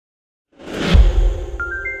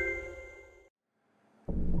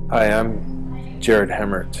Hi, I'm Jared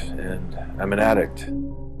Hemmert, and I'm an addict.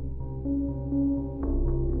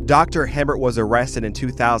 Dr. Hemmert was arrested in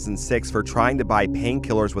 2006 for trying to buy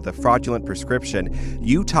painkillers with a fraudulent prescription.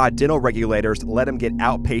 Utah dental regulators let him get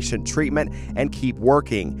outpatient treatment and keep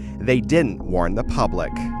working. They didn't warn the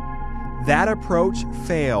public. That approach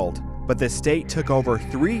failed, but the state took over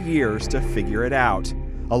 3 years to figure it out.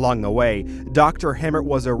 Along the way, Dr. Hemmert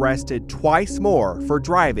was arrested twice more for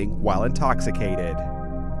driving while intoxicated.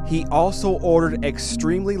 He also ordered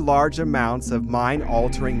extremely large amounts of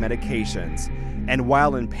mind-altering medications. And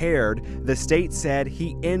while impaired, the state said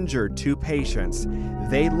he injured 2 patients.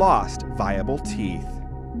 They lost viable teeth.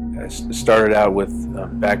 I started out with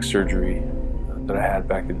back surgery that I had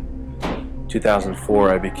back in 2004.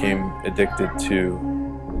 I became addicted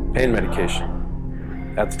to pain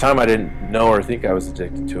medication. At the time, I didn't know or think I was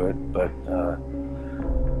addicted to it, but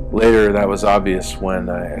later that was obvious when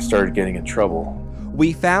I started getting in trouble.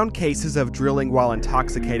 We found cases of drilling while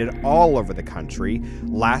intoxicated all over the country.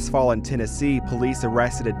 Last fall in Tennessee, police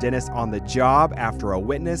arrested a dentist on the job after a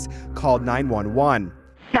witness called 911.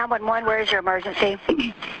 911, where is your emergency?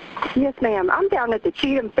 Yes, ma'am. I'm down at the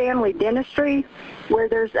Cheatham Family Dentistry where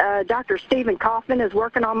there's Dr. Stephen Kaufman is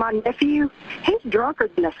working on my nephew. He's drunker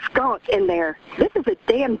than a skunk in there. This is a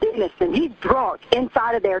damn dentist, and he's drunk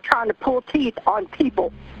inside of there trying to pull teeth on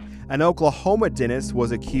people. An Oklahoma dentist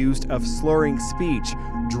was accused of slurring speech,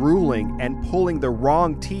 drooling, and pulling the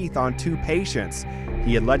wrong teeth on 2 patients.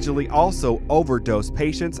 He allegedly also overdosed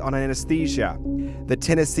patients on anesthesia. The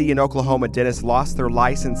Tennessee and Oklahoma dentists lost their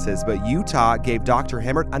licenses, but Utah gave Dr.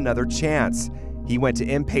 Hemmert another chance. He went to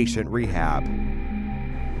inpatient rehab.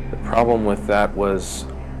 The problem with that was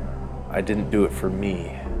I didn't do it for me,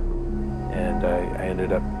 and I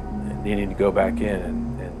ended up needing to go back in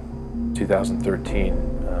 2013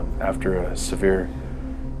 after a severe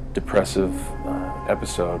depressive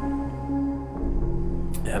episode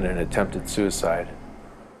and an attempted suicide.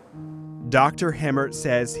 Dr. Hemmert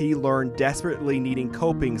says he learned desperately needing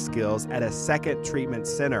coping skills at a second treatment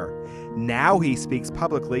center. Now he speaks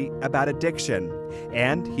publicly about addiction,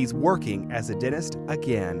 and he's working as a dentist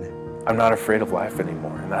again. I'm not afraid of life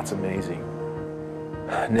anymore, and that's amazing.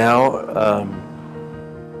 Now,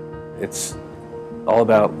 it's all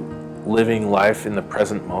about living life in the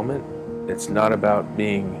present moment. It's not about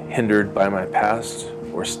being hindered by my past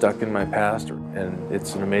or stuck in my past, and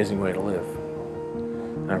it's an amazing way to live.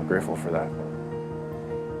 And I'm grateful for that.